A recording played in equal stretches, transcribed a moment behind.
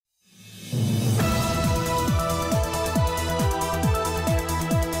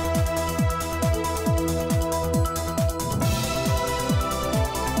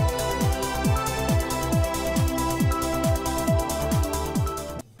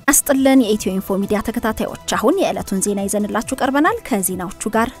አስጥለን የኢትዮኢንፎ ሚዲያ ተከታታዮች አሁን የዕለቱን ዜና ይዘንላችሁ ቀርበናል።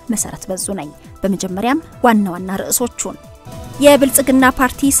 ከዜናዎቹ ጋር መሰረት በዙ ነኝ። በመጀመሪያም ዋና ርዕሶቹን የብልጽግና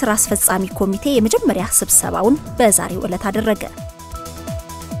ፓርቲ ስራ አስፈጻሚ ኮሚቴ የመጀመሪያ ስብሰባውን በዛሬው ዕለት አደረገ።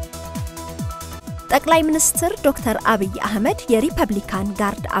 ጠቅላይ ሚኒስትር ዶክተር አብይ አህመድ የሪፐብሊካን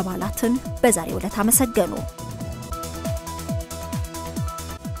ጋርድ አባላትን በዛሬው ዕለት አመሰገኑ።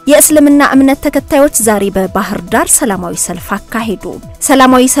 የእስልምና እምነት ተከታዮች ዛሬ በባህር ዳር ሰላማዊ ሰልፍ አካሄዱ።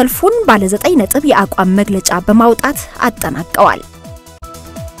 ሰላማዊ ሰልፉን ባለ 9 ነጥብ የአቋም መግለጫ በማውጣት አጠናቀዋል።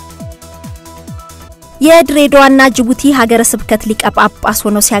 የድሬዳዋና ጅቡቲ ሀገረ ስብከት ሊቀ ጳጳስ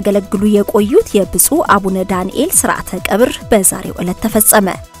ሆነው ሲያገለግሉ የቆዩት የብፁዕ አቡነ ዳንኤል ሥርዓተ ቀብር በዛሬው ዕለት ተፈጸመ።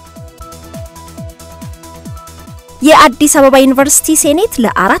 የአዲስ አበባ ዩኒቨርሲቲ ሴኔት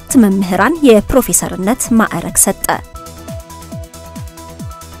ለ4 መምህራን የፕሮፌሰርነት ማዕረግ ሰጠ።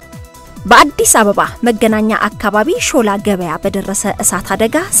 በአዲስ አበባ መገናኛ አካባቢ ሾላ ገበያ በደረሰ እሳት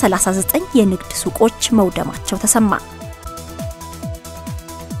አደጋ 39 የንግድ ሱቆች መውደማቸው ተሰማ።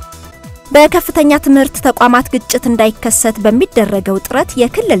 በከፍተኛ ትምህርት ተቋማት ግጭት እንዳይከሰት በሚደረገው ጥረት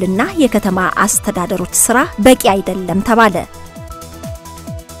የክልልና የከተማ አስተዳደሮች ስራ በቂ አይደለም ተባለ።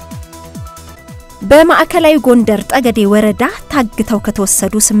 በማዕከላዊ ጎንደር ጠገዴ ወረዳ ታግተው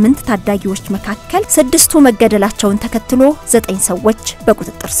ከተወሰዱ 8 ታዳጊዎች መካከል 6ቱ መገደላቸውን ተከትሎ 9 ሰዎች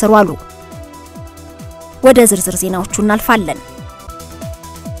በቁጥጥር ስር ዋሉ። ወደ ዝርዝር ዜናዎቹ እናልፋለን።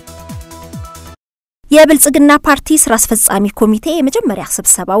 የብልጽግና ፓርቲ ስራ አስፈጻሚ ኮሚቴ የመጀመሪያ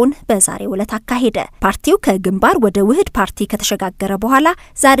ስብሰባውን በዛሬው ዕለት አካሄደ። ፓርቲው ከግንባር ወደ ውህድ ፓርቲ ከተሸጋገረ በኋላ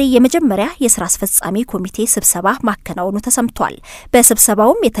ዛሬ የመጀመሪያ የስራ አስፈጻሚ ኮሚቴ ስብሰባ ማከናወኑ ተሰምቷል።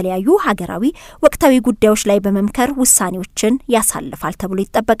 በስብሰባውም የተለያዩ ሀገራዊ ወቅታዊ ጉዳዮች ላይ በመምከር ውሳኔዎችን ያሳልፋል ተብሎ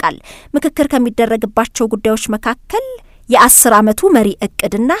ይጠበቃል። ምክክር ከሚደረግባቸው ጉዳዮች መካከል የ10 ዓመቱ መሪ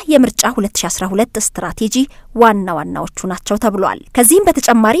እቅድና የምርጫ 2012 ስትራቴጂ ዋናዎቹ ናቸው ተብሏል። ከዚህም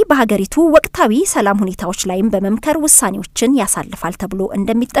በተጨማሪ በሀገሪቱ ወቅታዊ ሰላም ሁኔታዎች ላይም በመምከር ውሳኔዎችን ያሳልፋል ተብሎ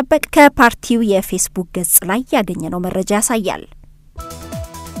እንደሚጠበቅ ከፓርቲው የፌስቡክ ገጽ ላይ ያገኘነው መረጃ ያሳያል።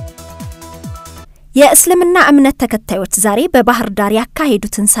 የእስልምና እምነት ተከታዮች ዛሬ በባህር ዳር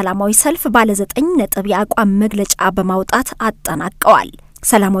ያካሄዱትን ሰላማዊ ሰልፍ ባለ 9 ነጥብ የአቋም መግለጫ በማውጣት አጠናቀዋል።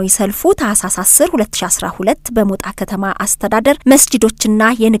 ሰላማዊ ሰልፉ ታህሳስ 10 2012 በሞጣ ከተማ አስተዳደር መስጂዶችና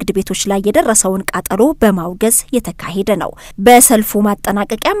የንግድ ቤቶች ላይ የደረሰውን ቃጠሎ በማውገዝ የተካሄደ ነው። በሰልፉ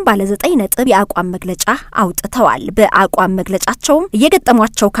ማጠናቀቂያም ባለ 9 ነጥብ የአቋም መግለጫ አውጥተዋል። በአቋም መግለጫቸውም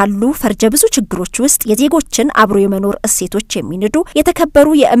እየገጠሟቸው ካሉ ፈርጀ ብዙ ችግሮች ውስጥ የዜጎችን አብሮ የመኖር እሴቶች የሚንዱ የተከበሩ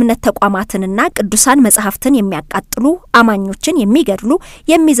የእምነት ተቋማትንና ቅዱሳን መጻሕፍትን የሚያቃጥሉ አማኞችን የሚገድሉ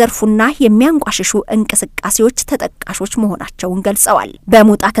የሚዘርፉና የሚያንቋሽሹ እንቅስቃሴዎች ተጠቃሾች መሆናቸውን ገልጸዋል።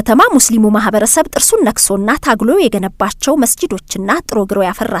 በሞጣ ከተማ ሙስሊሙ ማህበረሰብ ጥርሱን ነክሶና ታግሎ የገነባቸው መስጂዶችና ጥሮግሮ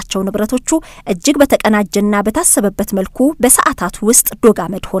ያፈራቸው ንብረቶቹ እጅግ በተቀናጀና በታሰበበት መልኩ በሰዓታት ውስጥ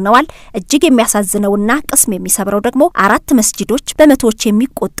ዶጋመድ ሆነዋል። እጅግ የሚያሳዝነውና ቅስም የሚሰብረው ደግሞ 4 መስጂዶች፣ በመቶዎች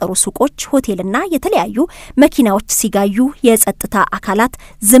የሚቆጠሩ ሱቆች፣ ሆቴልና የተለያዩ መኪናዎች ሲጋዩ የጸጥታ አካላት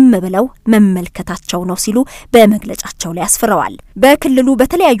ዝም ብለው መመልከታቸው ነው ሲሉ በመግለጫቸው ላይ አስፍረዋል። በክልሉ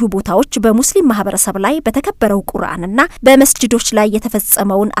በተለያዩ ቦታዎች በሙስሊም ማህበረሰብ ላይ በተከበረው ቁርአንና በመስጂዶች ላይ የተፈጸመውን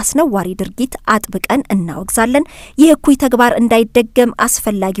አስነዋሪ ድርጊት አጥብቀን እናወግዛለን። ይህ እኩይ ተግባር እንዳይደገም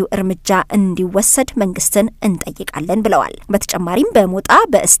አስፈላጊው እርምጃ እንዲወሰድ መንግስትን እንጠይቃለን ብለዋል። በተጨማሪም በሞጣ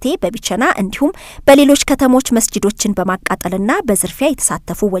በእስቴ በቢቸና እንዲሁም በሌሎች ከተሞች መስጂዶችን በማቃጠልና በዝርፊያ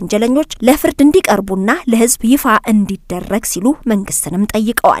የተሳተፉ ወንጀለኞች ለፍርድ እንዲቀርቡና ለህዝብ ይፋ እንዲደረግ ሲሉ መንግስትንም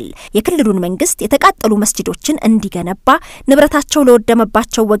ጠይቀዋል። የክልሉን መንግስት የተቃጠሉ መስጂዶችን እንዲገነባ ንብረታቸው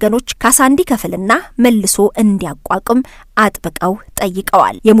ለወደመባቸው ወገኖች ካሳ እንዲከፍልና መልሶ እንዲያቋቁም አጥብቀው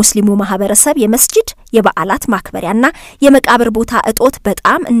ጠይቀዋል። የሙስሊሙ ማህበረሰብ የመስጂድ የበዓላት ማክበሪያና የመቃብር ቦታ እጦት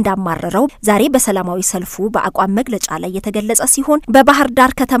በጣም እንዳማረረው ዛሬ በሰላማዊ ሰልፉ በአቋም መግለጫ ላይ የተገለጸ ሲሆን በባህር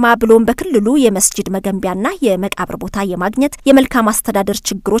ዳር ከተማ ብሎም በክልሉ የመስጂድ መገንቢያና የመቃብር ቦታ የማግኘት የመልካም አስተዳደር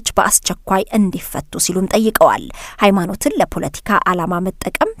ችግሮች በአስቸኳይ እንዲፈቱ ሲሉም ጠይቀዋል። ሃይማኖትን ለፖለቲካ ዓላማ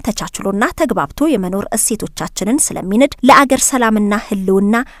መጠቀም ተቻችሎና ተግባብቶ የመኖር እሴቶቻችንን ስለሚንድ ለአገር ሰላምና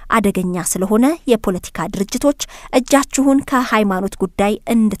ህልውና አደገኛ ስለሆነ የፖለቲካ ድርጅቶች እጃችሁን ከሃይማኖት ጉዳይ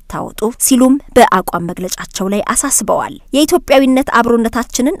እንድታወጡ ሲሉም በአቋም መግለጫቸው ላይ አሳስበዋል። የኢትዮጵያዊነት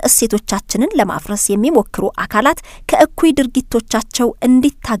አብሮነታችንን እሴቶቻችንን ለማፍረስ የሚሞክሩ አካላት ከእኩይ ድርጊቶቻቸው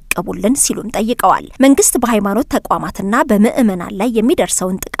እንዲታቀቡልን ሲሉም ጠይቀዋል። መንግስት በሃይማኖት ተቋማትና በምዕመናን ላይ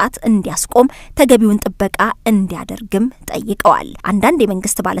የሚደርሰውን ጥቃት እንዲያስቆም ተገቢውን ጥበቃ እንዲያደርግም ጠይቀዋል። አንዳንድ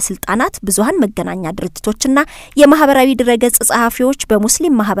የመንግስት ባለስልጣናት ብዙሃን መገናኛ ድርጅቶችና የማህበራዊ ድረገጽ ጸሐፊዎች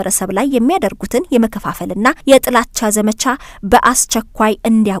በሙስሊም ማህበረሰብ ላይ የሚያደርጉትን የመከፋፈልና የጥላቻ ዘመቻ በአስ በአስቸኳይ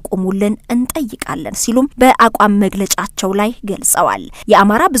እንዲያቆሙልን እንጠይቃለን ሲሉም በአቋም መግለጫቸው ላይ ገልጸዋል።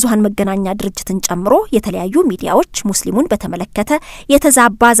 የአማራ ብዙሃን መገናኛ ድርጅትን ጨምሮ የተለያዩ ሚዲያዎች ሙስሊሙን በተመለከተ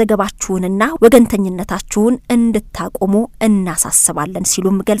የተዛባ ዘገባችሁንና ወገንተኝነታችሁን እንድታቆሙ እናሳስባለን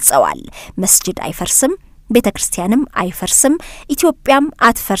ሲሉም ገልጸዋል። መስጂድ አይፈርስም፣ ቤተክርስቲያንም አይፈርስም፣ ኢትዮጵያም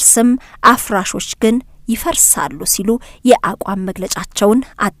አትፈርስም፣ አፍራሾች ግን ይፈርሳሉ ሲሉ የአቋም መግለጫቸውን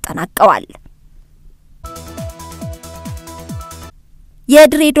አጠናቀዋል።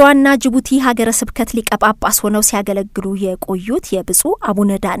 የድሬዳዋና ጅቡቲ ሀገረ ስብከት ሊቀ ጳጳስ ሆነው ሲያገለግሉ የቆዩት የብፁዕ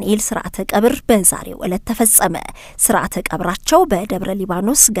አቡነ ዳንኤል ሥርዓተ ቀብር በዛሬው ዕለት ተፈጸመ። ሥርዓተ ቀብራቸው በደብረ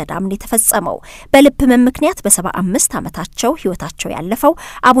ሊባኖስ ገዳም የተፈጸመው በልብ ህመም ምክንያት በ75 ዓመታቸው ህይወታቸው ያለፈው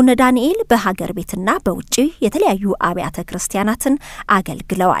አቡነ ዳንኤል በሀገር ቤትና በውጪ የተለያዩ አብያተ ክርስቲያናትን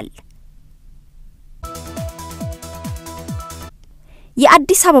አገልግለዋል።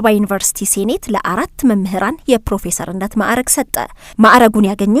 የአዲስ አበባ ዩኒቨርሲቲ ሴኔት ለ4 መምህራን የፕሮፌሰርነት ማዕረግ ሰጠ። ማዕረጉን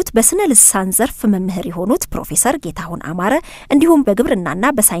ያገኙት በስነ ልሳን ዘርፍ መምህር የሆኑት ፕሮፌሰር ጌታሁን አማረ እንዲሁም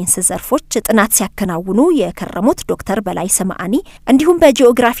በግብርናና በሳይንስ ዘርፎች ጥናት ሲያከናውኑ የከረሙት ዶክተር በላይ ሰማአኒ እንዲሁም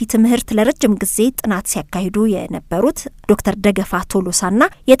በጂኦግራፊ ትምህርት ለረጅም ጊዜ ጥናት ሲያካሂዱ የነበሩት ዶክተር ደገፋ ቶሎሳና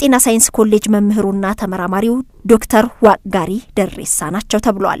የጤና ሳይንስ ኮሌጅ መምህሩና ተመራማሪው ዶክተር ዋጋሪ ደሬሳ ናቸው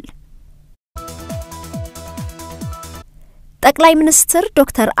ተብሏል። ጠቅላይ ሚኒስትር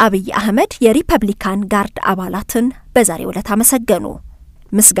ዶክተር አብይ አህመድ የሪፐብሊካን ጋርድ አባላትን በዛሬው ዕለት አመሰገኑ።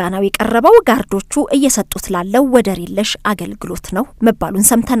 ምስጋናው የቀረበው ጋርዶቹ እየሰጡት ላለው ወደር የለሽ አገልግሎት ነው መባሉን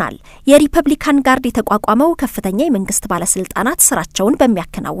ሰምተናል። የሪፐብሊካን ጋርድ የተቋቋመው ከፍተኛ የመንግስት ባለስልጣናት ስራቸውን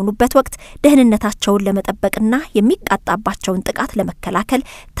በሚያከናውኑበት ወቅት ደህንነታቸውን ለመጠበቅና የሚቃጣባቸውን ጥቃት ለመከላከል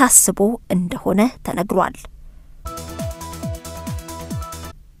ታስቦ እንደሆነ ተነግሯል።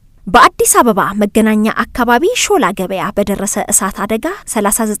 በአዲስ አበባ መገናኛ አካባቢ ሾላ ገበያ በደረሰ እሳት አደጋ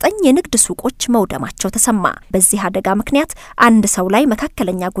 39 የንግድ ሱቆች መውደማቸው ተሰማ። በዚህ አደጋ ምክንያት አንድ ሰው ላይ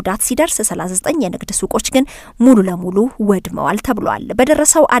መካከለኛ ጉዳት ሲደርስ 39 የንግድ ሱቆች ግን ሙሉ ለሙሉ ወድመዋል ተብሏል።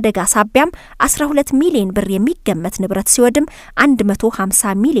 በደረሰው አደጋ ሳቢያም 12 ሚሊዮን ብር የሚገመት ንብረት ሲወድም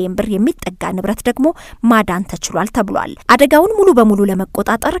 150 ሚሊዮን ብር የሚጠጋ ንብረት ደግሞ ማዳን ተችሏል ተብሏል። አደጋውን ሙሉ በሙሉ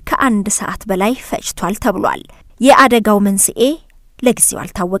ለመቆጣጠር ከአንድ ሰዓት በላይ ፈጅቷል ተብሏል። የአደጋው መንስኤ ለጊዜው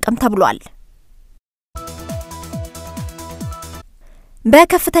አልታወቀም ተብሏል።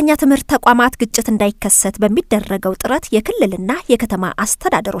 በከፍተኛ ትምህርት ተቋማት ግጭት እንዳይከሰት በሚደረገው ጥረት የክልልና የከተማ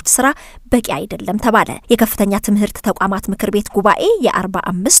አስተዳደሮች ስራ በቂ አይደለም ተባለ። የከፍተኛ ትምህርት ተቋማት ምክር ቤት ጉባኤ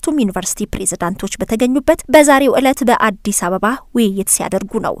የ45ቱም ዩኒቨርሲቲ ፕሬዝዳንቶች በተገኙበት በዛሬው ዕለት በአዲስ አበባ ውይይት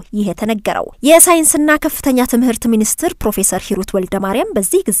ሲያደርጉ ነው ይህ የተነገረው። የሳይንስና ከፍተኛ ትምህርት ሚኒስትር ፕሮፌሰር ሂሩት ወልደማርያም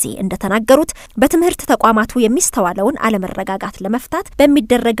በዚህ ጊዜ እንደተናገሩት በትምህርት ተቋማቱ የሚስተዋለውን አለመረጋጋት ለመፍታት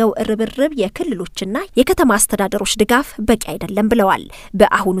በሚደረገው ርብርብ የክልሎችና የከተማ አስተዳደሮች ድጋፍ በቂ አይደለም ብለዋል።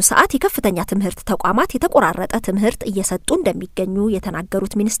 በአሁኑ ሰዓት የከፍተኛ ትምህርት ተቋማት የተቆራረጠ ትምህርት እየሰጡ እንደሚገኙ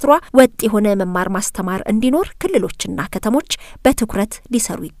የተናገሩት ሚኒስትሯ ወጥ የሆነ መማር ማስተማር እንዲኖር ክልሎችና ከተሞች በትኩረት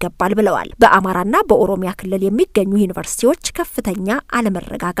ሊሰሩ ይገባል ብለዋል። በአማራና በኦሮሚያ ክልል የሚገኙ ዩኒቨርሲቲዎች ከፍተኛ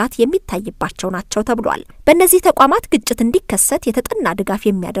አለመረጋጋት የሚታይባቸው ናቸው ተብሏል። በእነዚህ ተቋማት ግጭት እንዲከሰት የተጠና ድጋፍ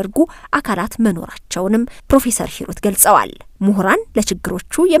የሚያደርጉ አካላት መኖራቸውንም ፕሮፌሰር ሂሩት ገልጸዋል። ምሁራን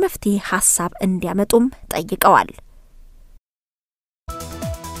ለችግሮቹ የመፍትሄ ሐሳብ እንዲያመጡም ጠይቀዋል።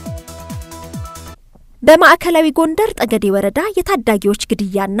 በማዕከላዊ ጎንደር ጠገዴ ወረዳ የታዳጊዎች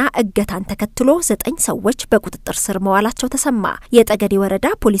ግድያና እገታን ተከትሎ 9 ሰዎች በቁጥጥር ስር መዋላቸው ተሰማ። የጠገዴ ወረዳ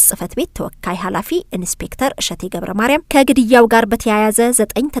ፖሊስ ጽፈት ቤት ተወካይ ኃላፊ ኢንስፔክተር እሸቴ ገብረ ማርያም ከግድያው ጋር በተያያዘ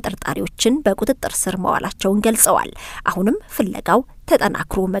 9 ተጠርጣሪዎችን በቁጥጥር ስር መዋላቸውን ገልጸዋል። አሁንም ፍለጋው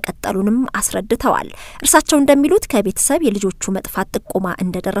ተጠናክሮ መቀጠሉንም አስረድተዋል። እርሳቸው እንደሚሉት ከቤተሰብ የልጆቹ መጥፋት ጥቆማ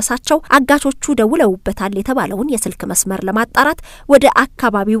እንደደረሳቸው አጋቾቹ ደውለውበታል የተባለውን የስልክ መስመር ለማጣራት ወደ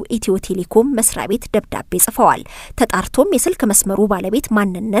አካባቢው ኢትዮ ቴሌኮም መስሪያ ቤት ደብዳቤ ጽፈዋል። ተጣርቶም የስልክ መስመሩ ባለቤት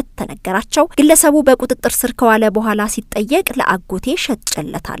ማንነት ተነገራቸው። ግለሰቡ በቁጥጥር ስር ከዋለ በኋላ ሲጠየቅ ለአጎቴ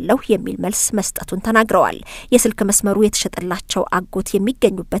ሸጨለታለሁ የሚል መልስ መስጠቱን ተናግረዋል። የስልክ መስመሩ የተሸጠላቸው አጎት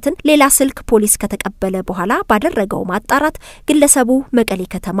የሚገኙበትን ሌላ ስልክ ፖሊስ ከተቀበለ በኋላ ባደረገው ማጣራት ግለሰቡ መቀሌ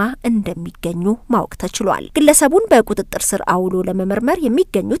ከተማ እንደሚገኙ ማወቅ ተችሏል። ግለሰቡን በቁጥጥር ስር አውሎ ለመመርመር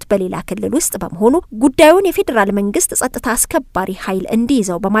የሚገኙት በሌላ ክልል ውስጥ በመሆኑ ጉዳዩን የፌደራል መንግስት ጸጥታ አስከባሪ ኃይል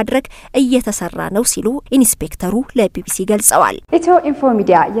እንዲይዘው በማድረግ እየተሰራ ነው ሲሉ ኢንስፔክተሩ ለቢቢሲ ገልጸዋል። ኢትዮኢንፎ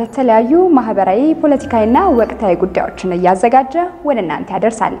ሚዲያ የተለያዩ ማህበራዊ፣ ፖለቲካዊና ወቅታዊ ጉዳዮችን እያዘጋጀ ወደ እናንተ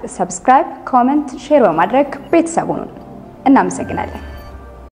ያደርሳል። ሰብስክራይብ፣ ኮሜንት፣ ሼር በማድረግ ቤተሰቡን እናመሰግናለን።